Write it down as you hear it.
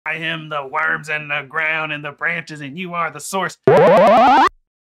I am the worms and the ground and the branches, and you are the source.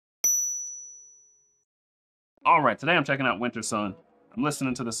 All right, today I'm checking out Wintersun. I'm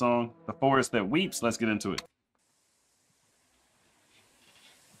listening to the song, The Forest That Weeps. Let's get into it.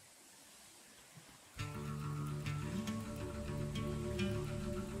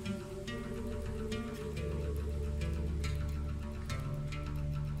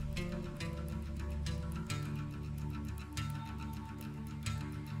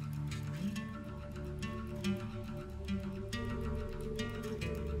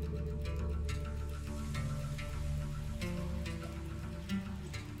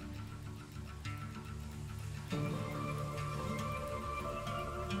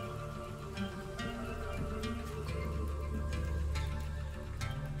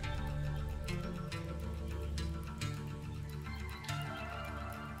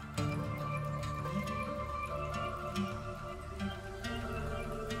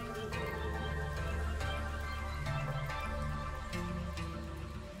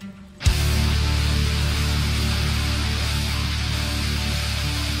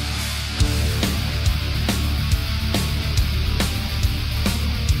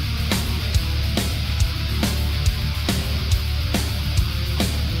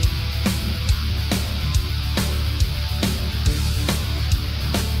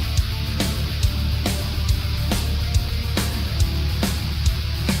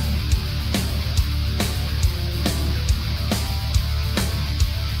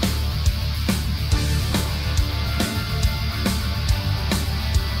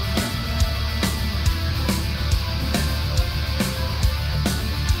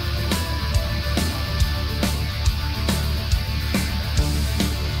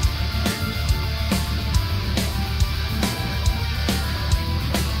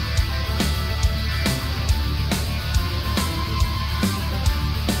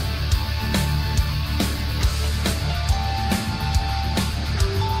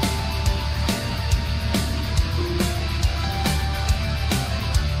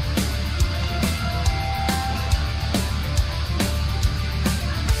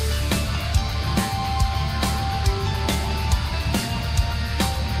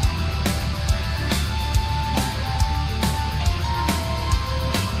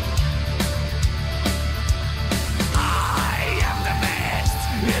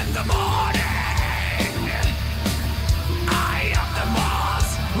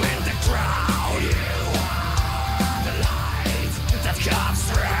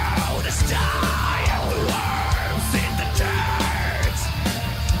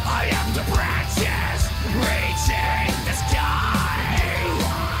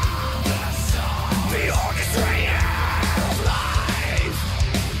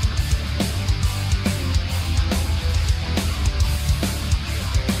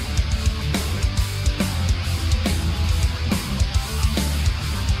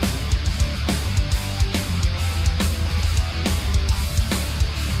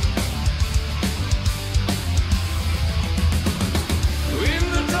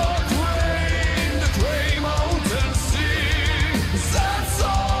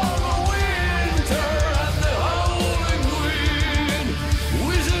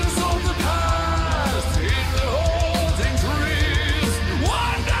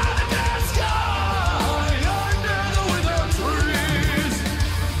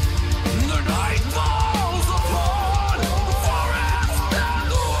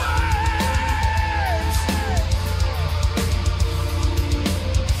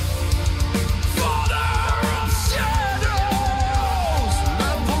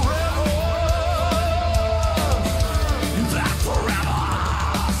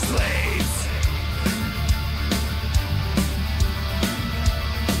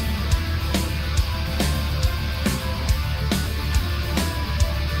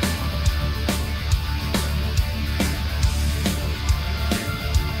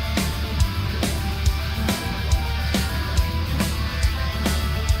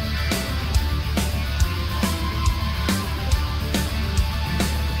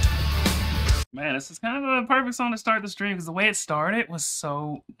 Man, this is kind of a perfect song to start the stream because the way it started was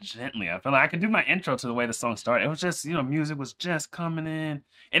so gently. I feel like I could do my intro to the way the song started. It was just, music was just coming in.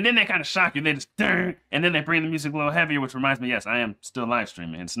 And then they kind of shock you. They just, and then they bring the music a little heavier, which reminds me, yes, I am still live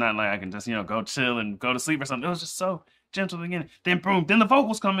streaming. It's not like I can just, go chill and go to sleep or something. It was just so gentle at the beginning. Then boom, then the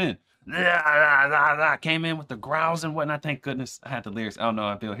vocals come in. Came in with the growls and whatnot. Thank goodness I had the lyrics. I don't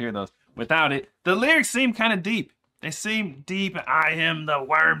know if you'll hear those. Without it, the lyrics seem kind of deep. They seem deep. I am the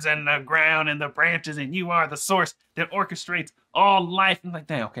worms and the ground and the branches, and you are the source that orchestrates all life. I'm like,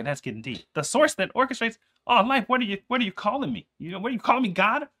 dang, okay, that's getting deep. The source that orchestrates all life. What are you calling me? What are you calling me,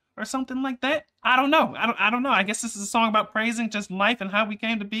 God? or something like that. I don't know. I don't know. I guess this is a song about praising just life and how we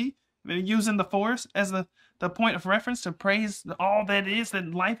came to be, using the forest as the point of reference to praise all that is,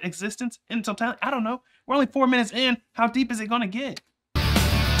 that life, existence in totality. I don't know. We're only 4 minutes in. How deep is it gonna get?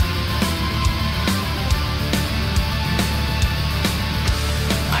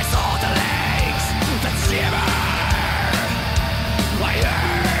 I saw the legs that shiver. I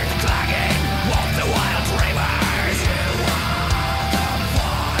heard the clanging of the wild rivers. You are the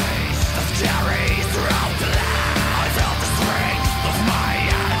voice that carries throughout the land. I felt the strength of my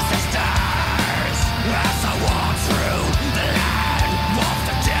ancestors as I walked through the land of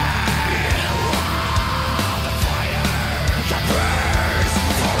the dead. You are the fire that burns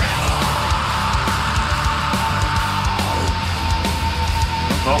forever.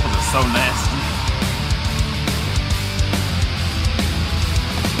 The vocals are so nasty.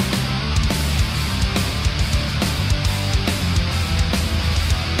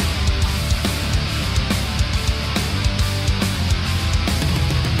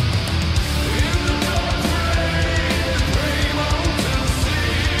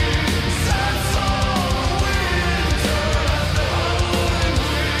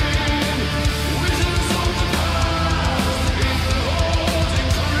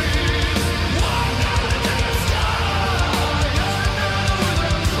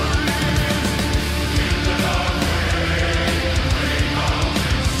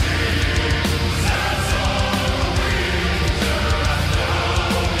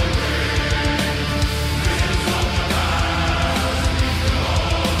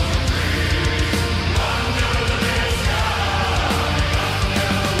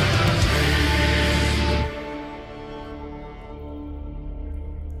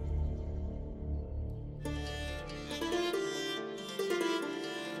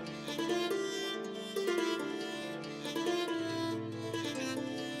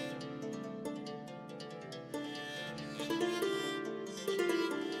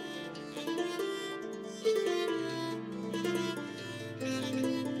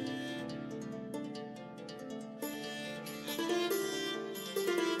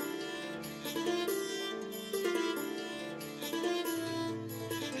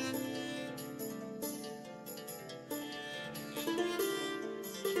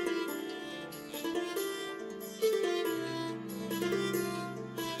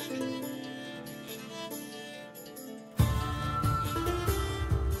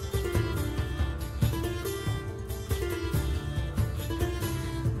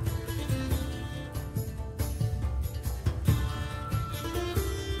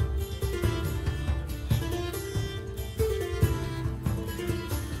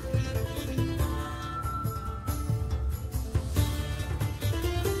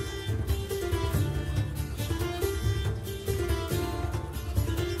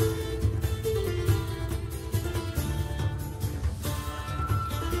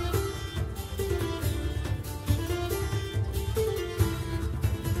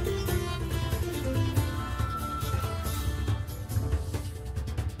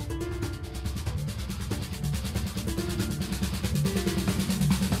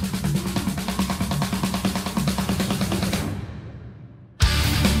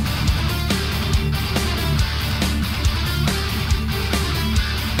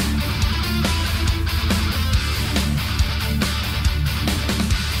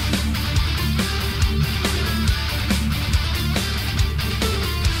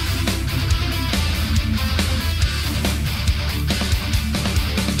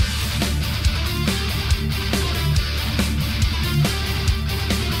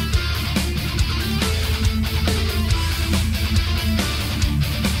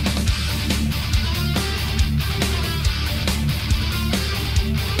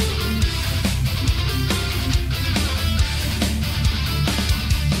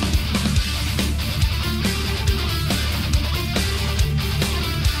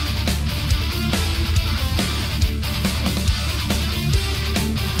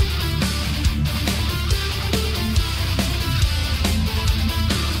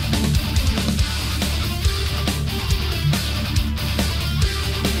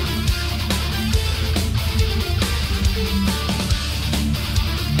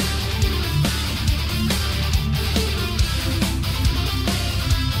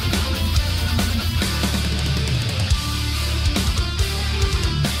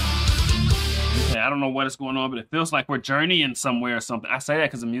 I don't know what is going on, but it feels like we're journeying somewhere or something. I say that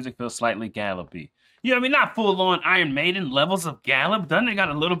because the music feels slightly gallopy. You know what I mean? Not full-on Iron Maiden levels of gallop. Doesn't it got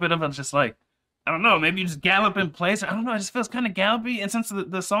a little bit of a just like, I don't know, maybe you just gallop in place. I don't know, it just feels kind of gallopy. And since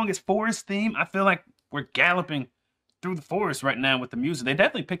the song is forest theme, I feel like we're galloping through the forest right now with the music. They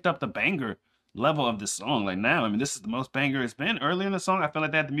definitely picked up the banger level of this song. Like now, I mean, this is the most banger it's been. Earlier in the song, I feel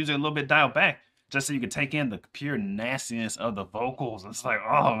like they had the music a little bit dialed back just so you could take in the pure nastiness of the vocals. It's like,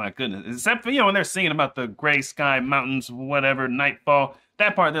 oh my goodness. Except for, when they're singing about the gray sky, mountains, whatever, nightfall.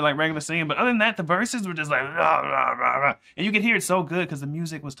 That part, they're like regular singing. But other than that, the verses were just like, rah, rah, rah, rah. And you could hear it so good because the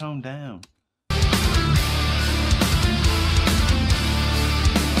music was toned down.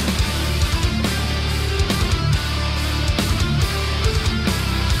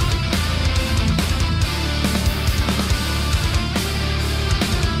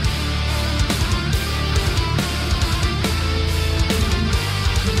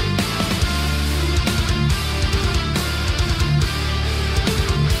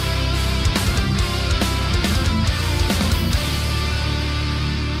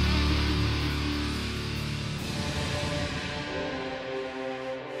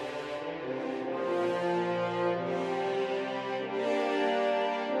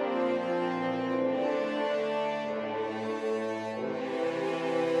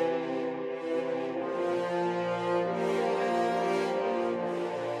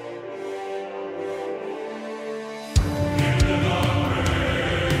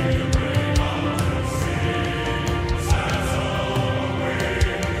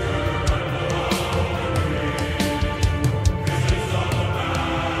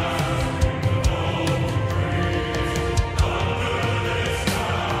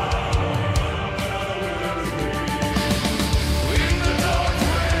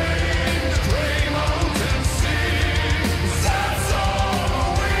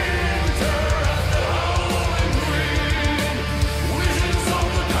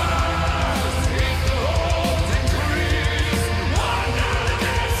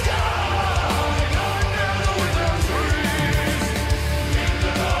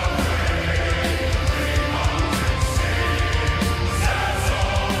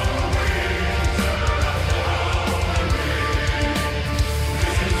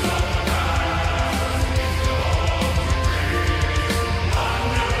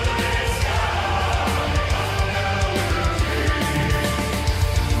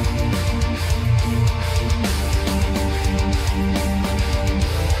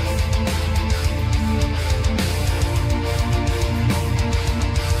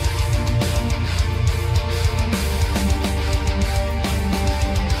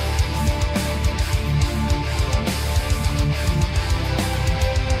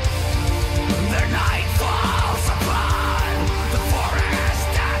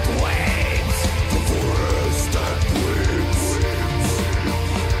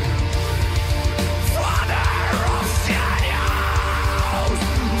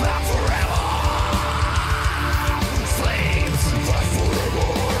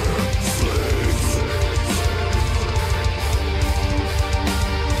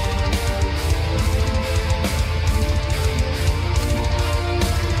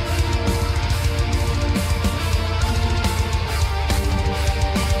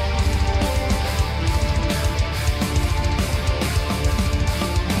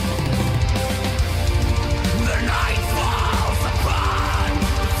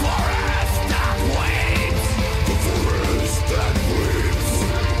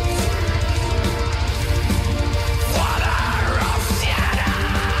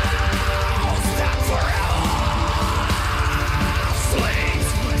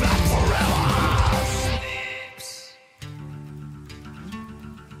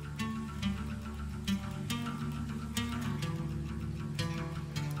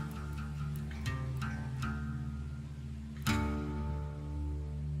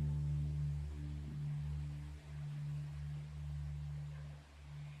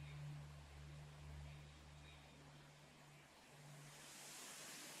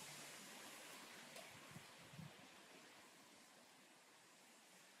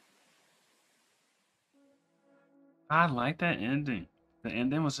 I like that ending. The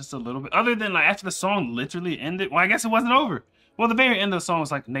ending was just a little bit, other than like after the song literally ended. Well, I guess it wasn't over. Well, the very end of the song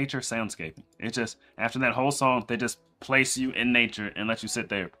was like nature soundscaping. It just, after that whole song, they just place you in nature and let you sit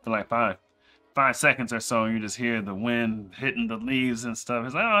there for like five seconds or so, and you just hear the wind hitting the leaves and stuff.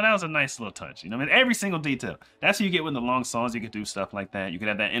 It's like, oh, that was a nice little touch. I mean, every single detail. That's what you get with the long songs. You could do stuff like that. You could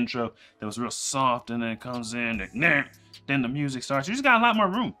have that intro that was real soft, and then it comes in, and then the music starts. You just got a lot more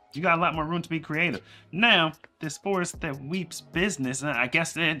room. You got a lot more room to be creative. Now, this forest that weeps business, I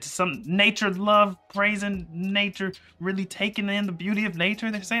guess it's some nature love, praising nature, really taking in the beauty of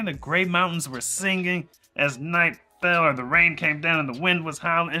nature. They're saying the gray mountains were singing as night fell, or the rain came down and the wind was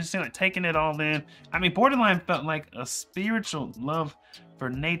howling. It's just like taking it all in. I mean, Borderline felt like a spiritual love for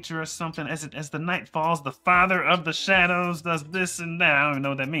nature or something. As the night falls, the father of the shadows does this and that. I don't even know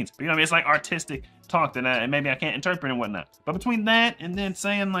what that means. But you know what I mean? It's like artistic talk that and maybe I can't interpret and whatnot. But between that and then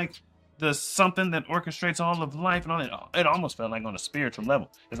saying like the something that orchestrates all of life and all that, it almost felt like on a spiritual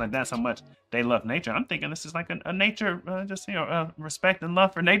level. It's like that's how much they love nature. I'm thinking this is like a nature, just, you know, respect and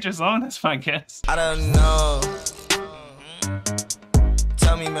love for nature song. That's my guess. I don't know.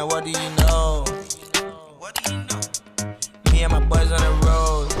 Tell me, man, what do you know? What do you know? Me and my boys on the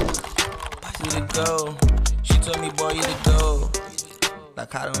road. We to go. She told me, boy, you to go.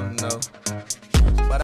 Like, I don't know.